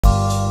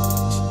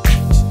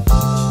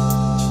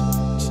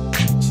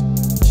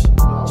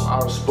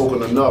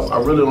spoken enough. I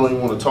really don't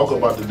even want to talk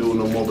about the dude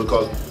no more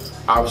because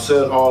I've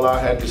said all I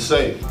had to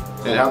say.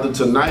 And after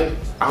tonight,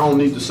 I don't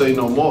need to say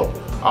no more.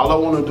 All I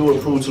want to do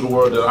is prove to the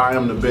world that I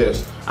am the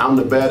best. I'm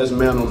the baddest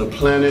man on the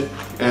planet.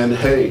 And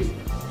hey,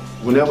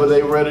 whenever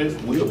they ready,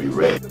 we'll be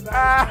ready.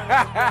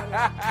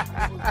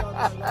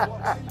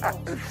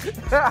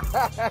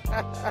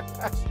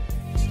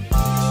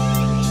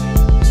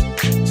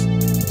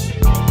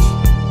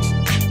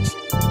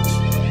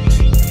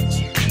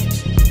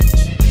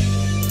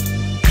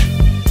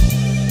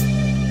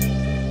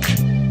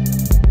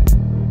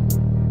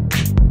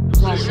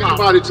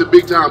 Anybody to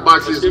big time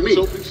boxing is me.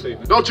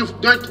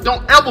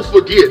 Don't ever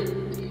forget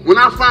when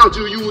I found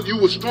you, you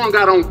was strung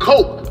out on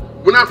coke.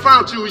 When I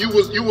found you,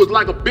 you was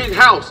like a big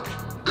house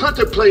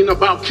contemplating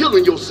about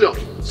killing yourself.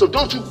 So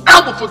don't you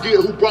ever forget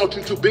who brought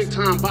you to big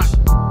time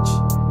boxing.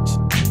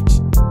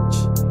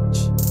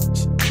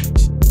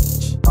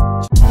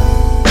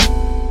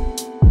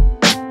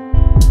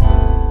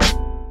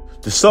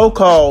 The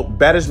so-called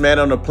baddest man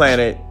on the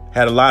planet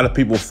had a lot of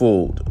people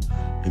fooled.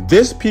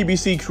 This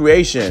PBC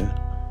creation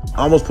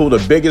almost pulled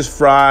the biggest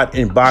fraud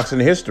in boxing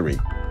history.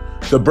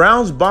 The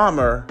Browns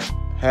bomber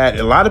had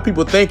a lot of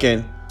people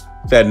thinking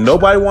that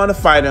nobody wanted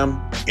to fight him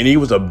and he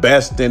was the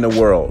best in the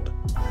world,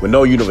 with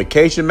no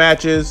unification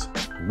matches,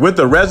 with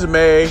a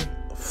resume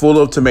full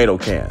of tomato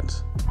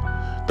cans.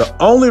 The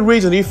only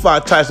reason he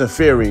fought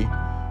Tysonfury,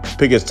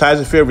 because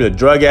Tysonfury was a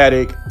drug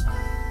addict,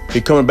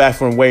 he coming back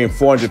from weighing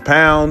 400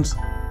 pounds,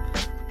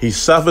 he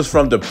suffers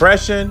from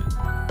depression,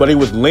 but he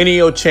was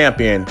lineal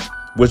champion,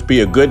 which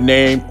be a good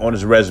name on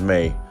his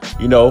resume.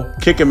 You know,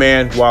 kick a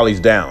man while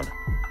he's down.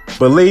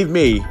 Believe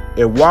me,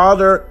 if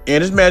Wilder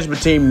and his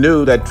management team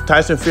knew that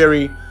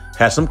Tysonfury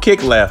had some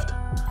kick left,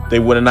 they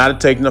would not have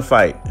taken the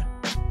fight.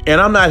 And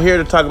I'm not here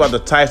to talk about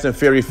the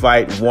Tysonfury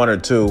fight 1 or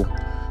 2.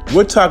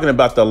 We're talking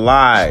about the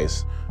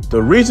lies.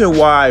 The reason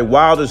why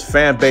Wilder's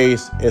fan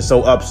base is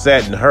so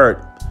upset and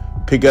hurt,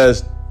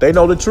 because they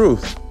know the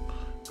truth.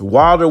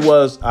 Wilder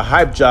was a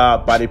hype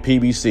job by the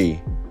PBC.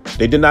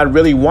 They did not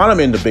really want him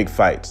in the big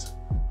fights.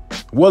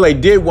 Well, they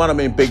did want him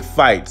in big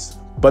fights,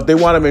 but they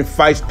want him in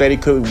fights that he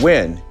could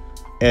win.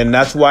 And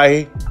that's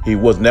why he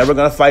was never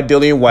going to fight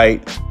Dillian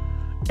Whyte.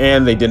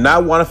 And they did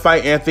not want to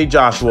fight Anthony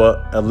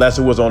Joshua unless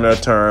it was on their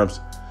terms.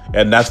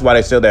 And that's why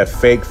they said that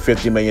fake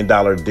 $50 million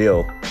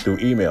deal through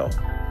email.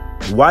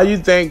 Why do you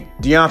think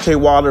Deontay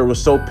Wilder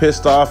was so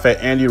pissed off at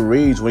Andy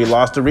Ruiz when he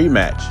lost the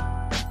rematch?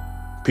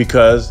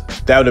 Because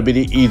that would have been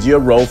the easier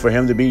role for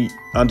him to be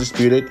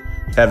undisputed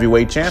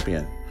heavyweight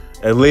champion.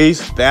 At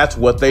least that's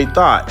what they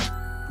thought.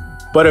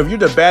 But if you're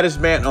the baddest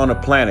man on the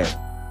planet,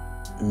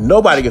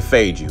 nobody can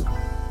fade you.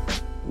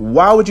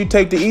 Why would you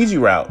take the easy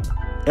route?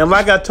 And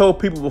like I told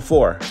people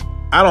before,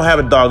 I don't have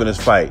a dog in this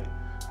fight.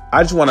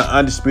 I just want an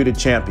undisputed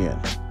champion.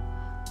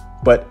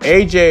 But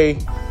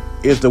AJ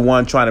is the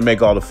one trying to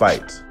make all the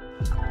fights.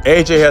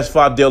 AJ has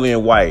fought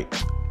Dillian Whyte.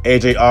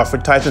 AJ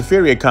offered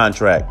Tysonfury a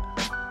contract.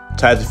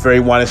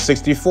 Tysonfury wanted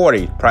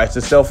 60-40, priced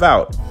himself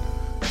out.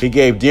 He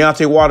gave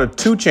Deontay Wilder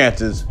 2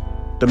 chances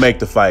to make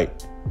the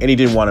fight, and he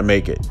didn't want to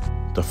make it.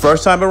 The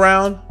first time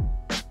around,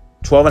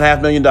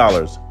 $12.5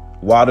 million.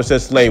 Wilder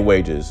said slave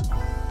wages.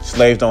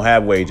 Slaves don't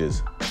have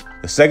wages.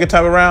 The second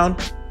time around,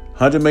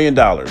 $100 million.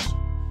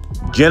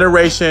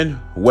 Generation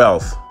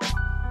wealth.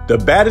 The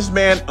baddest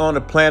man on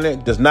the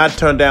planet does not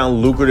turn down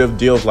lucrative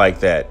deals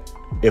like that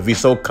if he's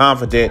so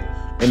confident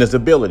in his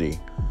ability.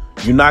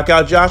 You knock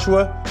out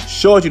Joshua?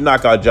 Sure as you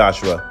knock out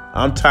Joshua.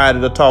 I'm tired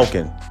of the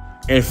talking.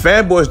 And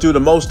fanboys do the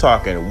most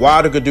talking.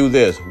 Wilder could do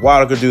this,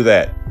 Wilder could do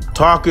that.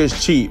 Talk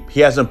is cheap. He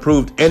hasn't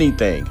proved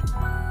anything.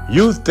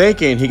 You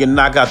thinking he can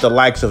knock out the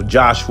likes of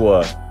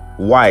Joshua,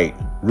 Whyte,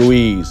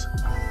 Ruiz.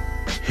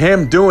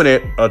 Him doing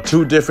it are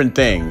 2 different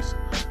things.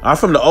 I'm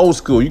from the old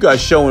school. You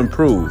guys show and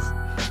prove.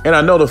 And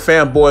I know the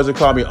fanboys will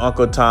call me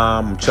Uncle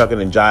Tom. I'm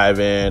chucking and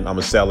jiving. I'm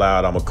a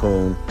sellout. I'm a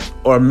coon.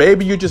 Or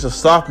maybe you're just a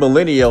soft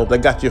millennial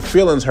that got your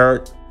feelings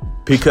hurt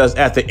because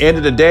at the end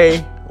of the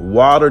day,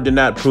 Wilder did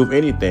not prove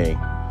anything.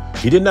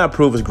 He did not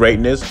prove his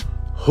greatness.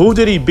 Who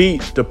did he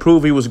beat to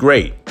prove he was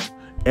great?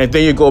 And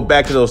then you go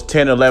back to those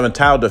 10, 11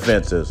 title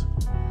defenses.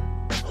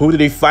 Who did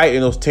he fight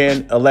in those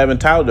 10, 11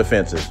 title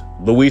defenses?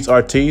 Luis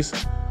Ortiz,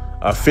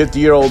 a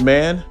 50-year-old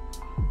man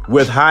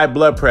with high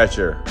blood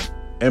pressure.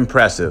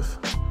 Impressive.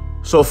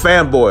 So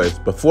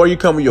fanboys, before you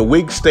come with your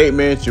weak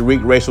statements, your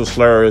weak racial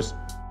slurs,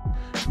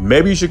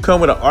 maybe you should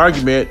come with an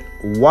argument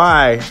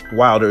why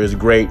Wilder is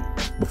great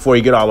before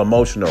you get all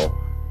emotional.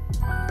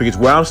 Because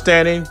where I'm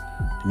standing,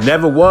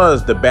 never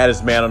was the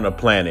baddest man on the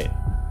planet.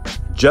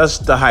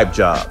 Just the hype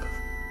job.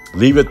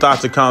 Leave your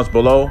thoughts and comments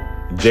below.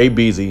 Jay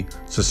Beezy.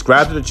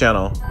 Subscribe to the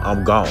channel.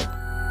 I'm gone.